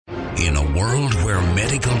world where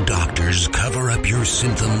medical doctors cover up your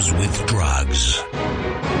symptoms with drugs.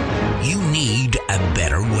 You need a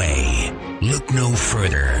better way. Look no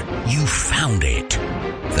further. You found it.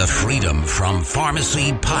 The Freedom from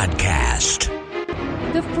Pharmacy Podcast.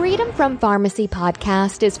 The Freedom from Pharmacy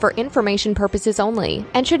Podcast is for information purposes only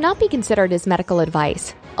and should not be considered as medical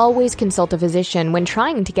advice. Always consult a physician when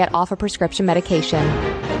trying to get off a prescription medication.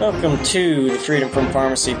 Welcome to the Freedom from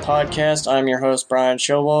Pharmacy Podcast. I'm your host, Brian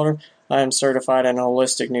Showalter. I am certified in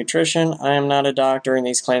holistic nutrition. I am not a doctor, and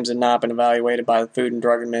these claims have not been evaluated by the Food and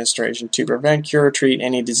Drug Administration to prevent, cure, or treat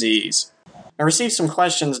any disease. I received some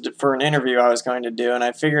questions for an interview I was going to do, and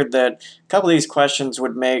I figured that a couple of these questions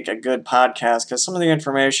would make a good podcast because some of the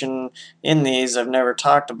information in these I've never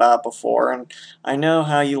talked about before, and I know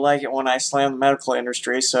how you like it when I slam the medical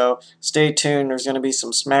industry, so stay tuned. There's going to be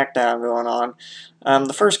some smackdown going on.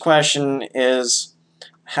 The first question is,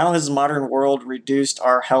 how has the modern world reduced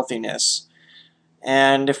our healthiness?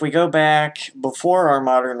 And if we go back before our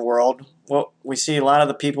modern world, well, we see a lot of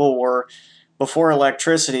the people were before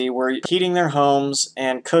electricity, were heating their homes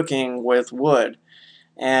and cooking with wood.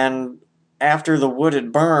 And after the wood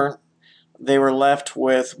had burnt, they were left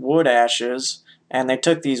with wood ashes, and they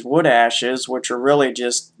took these wood ashes, which are really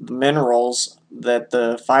just the minerals that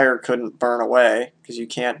the fire couldn't burn away, because you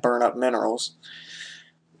can't burn up minerals.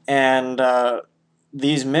 And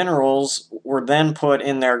these minerals were then put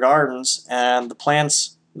in their gardens, and the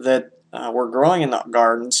plants that were growing in the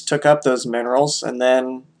gardens took up those minerals, and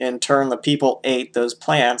then in turn the people ate those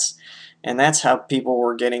plants, and that's how people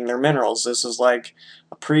were getting their minerals. This is like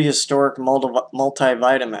a prehistoric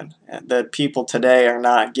multivitamin that people today are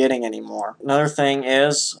not getting anymore. Another thing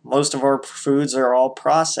is most of our foods are all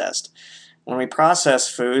processed. When we process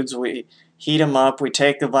foods, we heat them up, we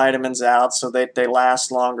take the vitamins out so that they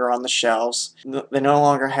last longer on the shelves. They no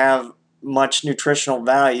longer have much nutritional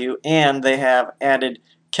value, and they have added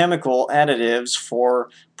chemical additives for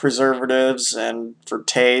preservatives and for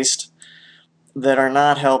taste that are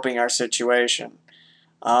not helping our situation.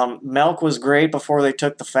 Milk was great before they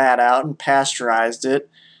took the fat out and pasteurized it,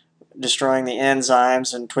 destroying the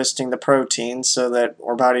enzymes and twisting the protein so that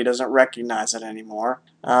our body doesn't recognize it anymore.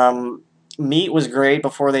 Meat was great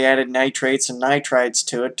before they added nitrates and nitrites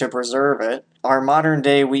to it to preserve it. Our modern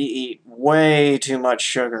day, we eat way too much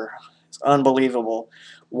sugar. It's unbelievable.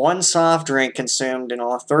 One soft drink consumed in a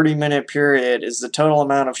 30-minute period is the total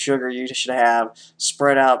amount of sugar you should have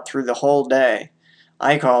spread out through the whole day.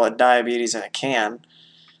 I call it diabetes in a can.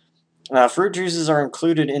 Fruit juices are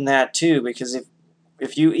included in that too, because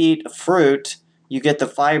if you eat a fruit, you get the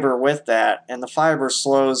fiber with that, and the fiber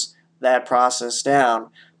slows that process down.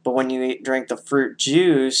 But when you drink the fruit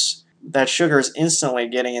juice, that sugar is instantly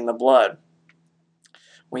getting in the blood.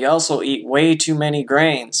 We also eat way too many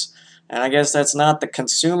grains. And I guess that's not the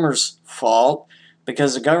consumer's fault,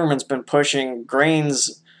 because the government's been pushing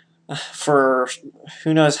grains for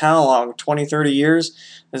who knows how long, 20, 30 years,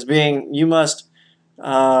 as being you must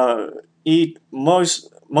eat most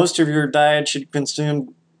of your diet should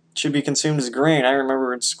be consumed as grain. I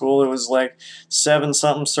remember in school it was like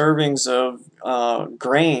 7-something servings of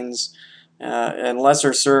grains and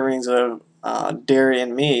lesser servings of dairy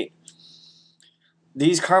and meat.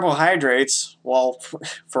 These carbohydrates, well,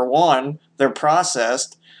 for one, they're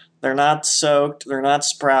processed. They're not soaked. They're not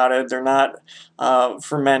sprouted. They're not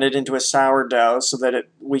fermented into a sourdough so that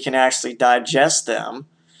we can actually digest them.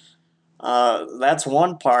 That's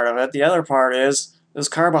one part of it. The other part is those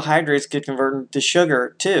carbohydrates get converted to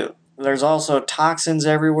sugar, too. There's also toxins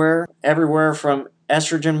everywhere from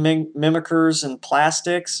estrogen mimickers and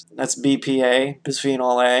plastics. That's BPA,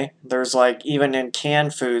 bisphenol A. There's even in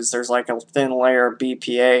canned foods, there's a thin layer of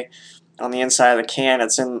BPA on the inside of the can.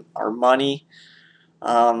 It's in our money.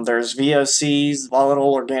 There's VOCs,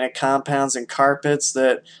 volatile organic compounds, in carpets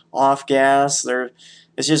that off gas.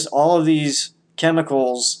 It's just all of these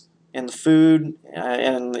chemicals in the food,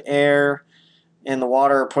 in the air, in the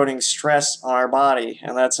water are putting stress on our body,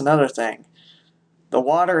 and that's another thing. The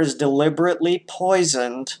water is deliberately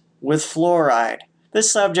poisoned with fluoride. This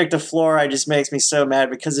subject of fluoride just makes me so mad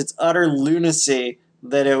because it's utter lunacy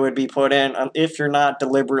that it would be put in if you're not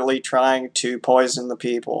deliberately trying to poison the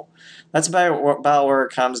people. That's about where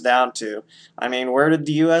it comes down to. I mean, where did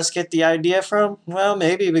the U.S. get the idea from? Well,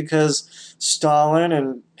 maybe because Stalin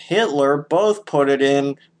and Hitler both put it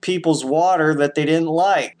in people's water that they didn't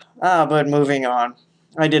like. But moving on.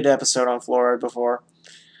 I did an episode on fluoride before.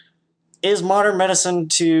 Is modern medicine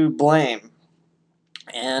to blame?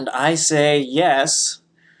 And I say yes,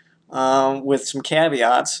 with some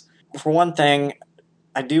caveats. For one thing,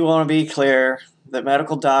 I do want to be clear that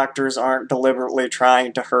medical doctors aren't deliberately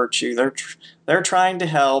trying to hurt you. They're trying to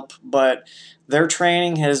help, but their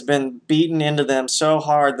training has been beaten into them so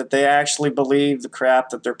hard that they actually believe the crap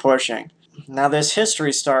that they're pushing. Now, this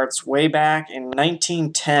history starts way back in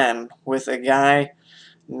 1910 with a guy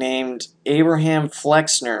named Abraham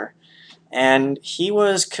Flexner, and he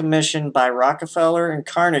was commissioned by Rockefeller and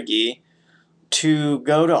Carnegie to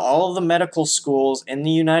go to all of the medical schools in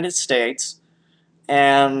the United States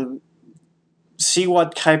and see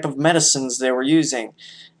what type of medicines they were using.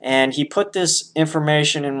 And he put this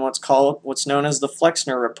information in what's known as the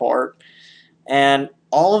Flexner Report, and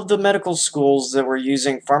all of the medical schools that were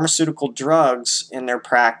using pharmaceutical drugs in their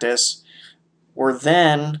practice were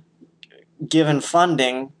then given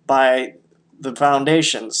funding by the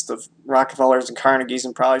foundations, the Rockefellers and Carnegies,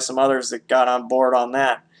 and probably some others that got on board on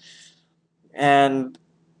that. And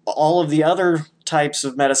all of the other types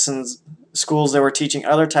of medicines, schools that were teaching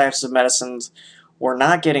other types of medicines, were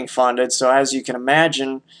not getting funded. So as you can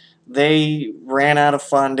imagine, they ran out of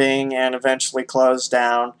funding and eventually closed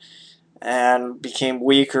down and became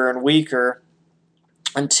weaker and weaker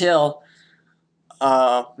until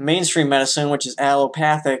mainstream medicine, which is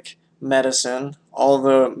allopathic medicine. All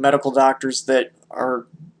the medical doctors that are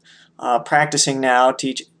practicing now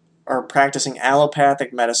are practicing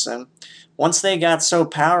allopathic medicine. Once they got so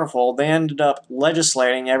powerful, they ended up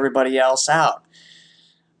legislating everybody else out.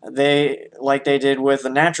 Like they did with the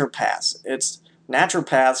naturopaths.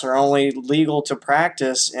 Naturopaths are only legal to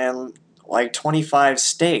practice in like 25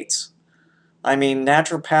 states. I mean,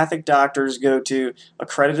 naturopathic doctors go to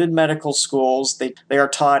accredited medical schools. They are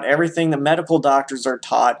taught everything that medical doctors are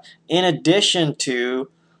taught, in addition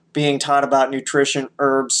to being taught about nutrition,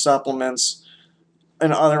 herbs, supplements,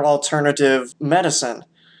 and other alternative medicine,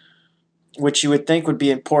 which you would think would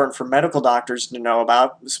be important for medical doctors to know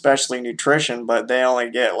about, especially nutrition, but they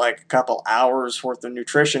only get like a couple hours worth of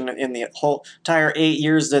nutrition in the whole entire 8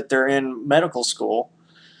 years that they're in medical school.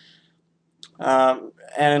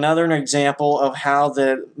 And another example of how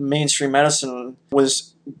the mainstream medicine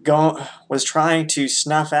was trying to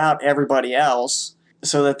snuff out everybody else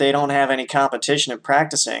so that they don't have any competition in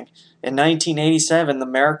practicing. In 1987, the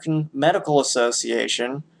American Medical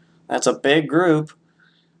Association, that's a big group,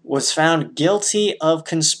 was found guilty of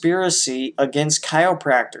conspiracy against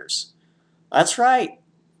chiropractors. That's right,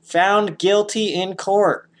 found guilty in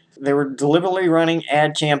court. They were deliberately running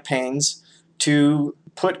ad campaigns to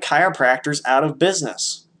put chiropractors out of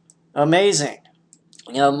business. Amazing.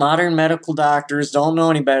 Modern medical doctors don't know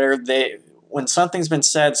any better. When something's been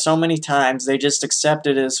said so many times, they just accept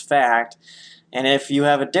it as fact. And if you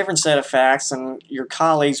have a different set of facts, then your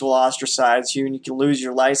colleagues will ostracize you and you can lose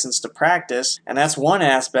your license to practice. And that's one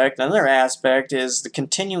aspect. Another aspect is the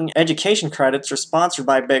continuing education credits are sponsored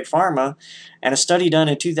by Big Pharma. And a study done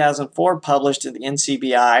in 2004 published in the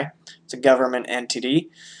NCBI, it's a government entity,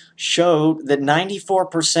 showed that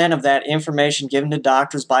 94% of that information given to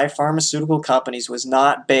doctors by pharmaceutical companies was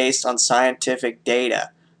not based on scientific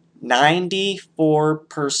data.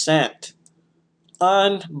 94%.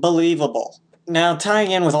 Unbelievable. Now,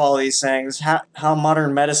 tying in with all these things, how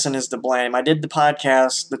modern medicine is to blame. I did the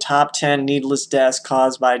podcast, The Top 10 Needless Deaths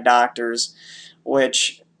Caused by Doctors,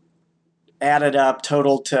 which added up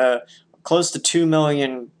total to close to 2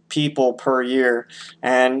 million people per year.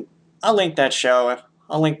 And I'll link that show.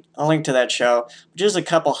 I'll link to that show. Just a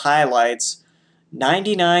couple highlights.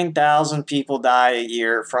 99,000 people die a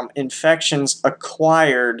year from infections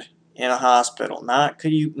acquired in a hospital. Not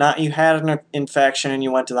you had an infection and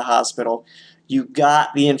you went to the hospital. You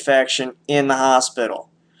got the infection in the hospital.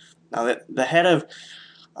 Now, the head of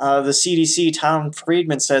the CDC, Tom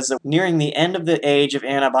Friedman, says that nearing the end of the age of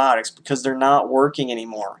antibiotics because they're not working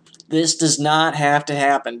anymore. This does not have to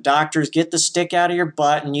happen. Doctors, get the stick out of your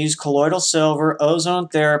butt and use colloidal silver, ozone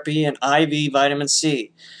therapy, and IV vitamin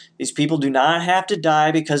C. These people do not have to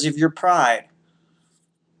die because of your pride.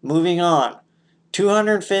 Moving on.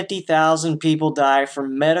 250,000 people die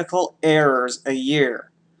from medical errors a year.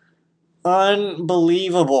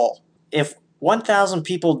 Unbelievable. If 1,000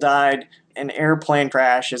 people died in airplane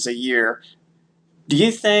crashes a year, do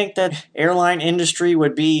you think that airline industry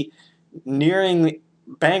would be nearing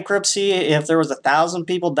bankruptcy if there was 1,000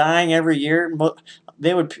 people dying every year?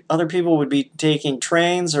 Other people would be taking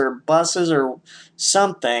trains or buses or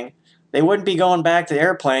something. They wouldn't be going back to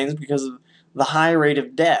airplanes because of the high rate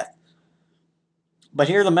of death. But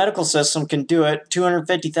here the medical system can do it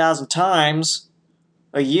 250,000 times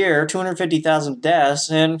a year, 250,000 deaths,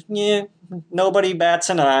 and nobody bats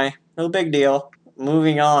an eye. No big deal.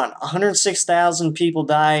 Moving on. 106,000 people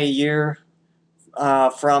die a year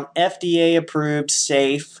from FDA-approved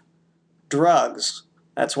safe drugs.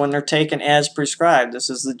 That's when they're taken as prescribed. This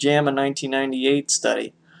is the JAMA 1998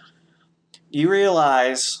 study. You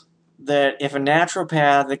realize that if a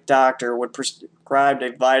naturopathic doctor would prescribe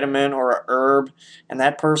a vitamin or a herb and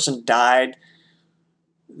that person died,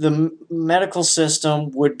 the medical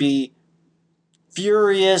system would be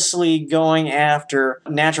furiously going after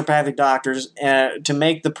naturopathic doctors to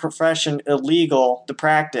make the profession illegal to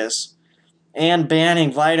practice and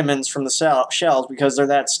banning vitamins from the shelves because they're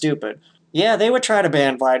that stupid. Yeah, they would try to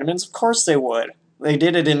ban vitamins. Of course they would. They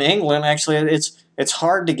did it in England. Actually, it's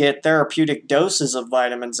hard to get therapeutic doses of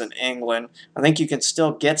vitamins in England. I think you can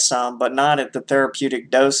still get some, but not at the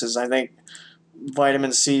therapeutic doses. I think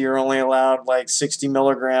vitamin C, you're only allowed like 60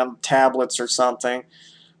 milligram tablets or something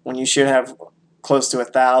when you should have close to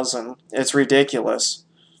 1,000. It's ridiculous.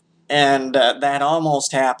 And that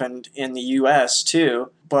almost happened in the U.S.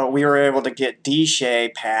 too, but we were able to get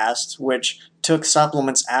DSHEA passed, which took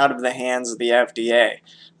supplements out of the hands of the FDA.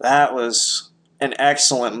 That was an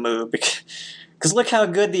excellent move because look how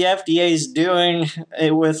good the FDA is doing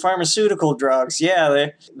with pharmaceutical drugs. Yeah,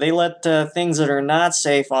 they let things that are not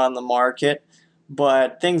safe on the market,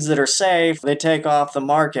 but things that are safe, they take off the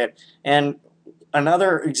market. And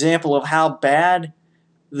another example of how bad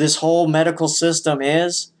this whole medical system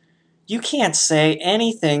is, you can't say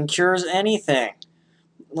anything cures anything.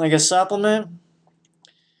 Like a supplement,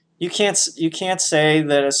 you can't say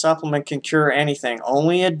that a supplement can cure anything.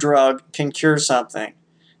 Only a drug can cure something.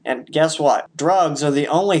 And guess what? Drugs are the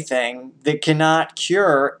only thing that cannot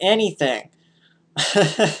cure anything.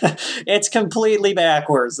 It's completely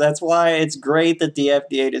backwards. That's why it's great that the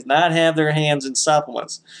FDA does not have their hands in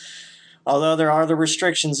supplements. Although there are the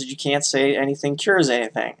restrictions that you can't say anything cures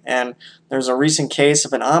anything. And there's a recent case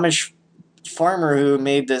of an Amish farmer who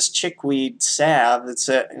made this chickweed salve that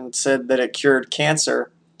said that it cured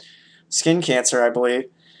cancer, skin cancer, I believe.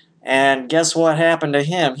 And guess what happened to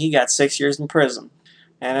him? He got 6 years in prison.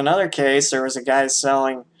 And in another case, there was a guy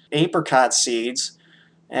selling apricot seeds,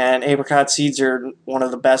 and apricot seeds are one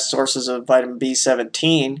of the best sources of vitamin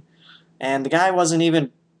B17. And the guy wasn't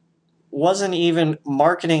even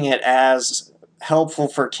marketing it as helpful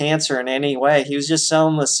for cancer in any way. He was just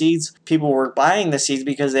selling the seeds. People were buying the seeds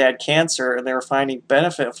because they had cancer and they were finding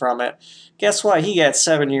benefit from it. Guess what? He got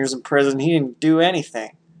 7 years in prison. He didn't do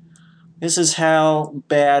anything. This is how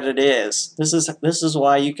bad it is. This is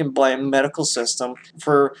why you can blame the medical system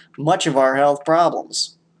for much of our health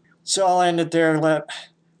problems. So I'll end it there. Let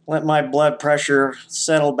my blood pressure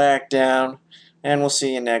settle back down, and we'll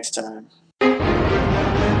see you next time.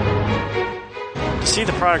 To see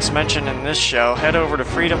the products mentioned in this show, head over to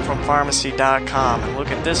freedomfrompharmacy.com and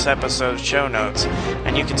look at this episode's show notes,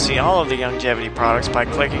 and you can see all of the longevity products by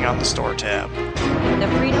clicking on the store tab. The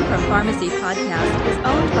Freedom from Pharmacy podcast is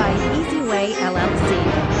owned by Easy Way LLC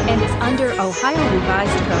and is under Ohio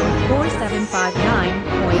Revised Code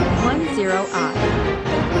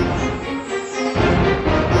 4759.10I.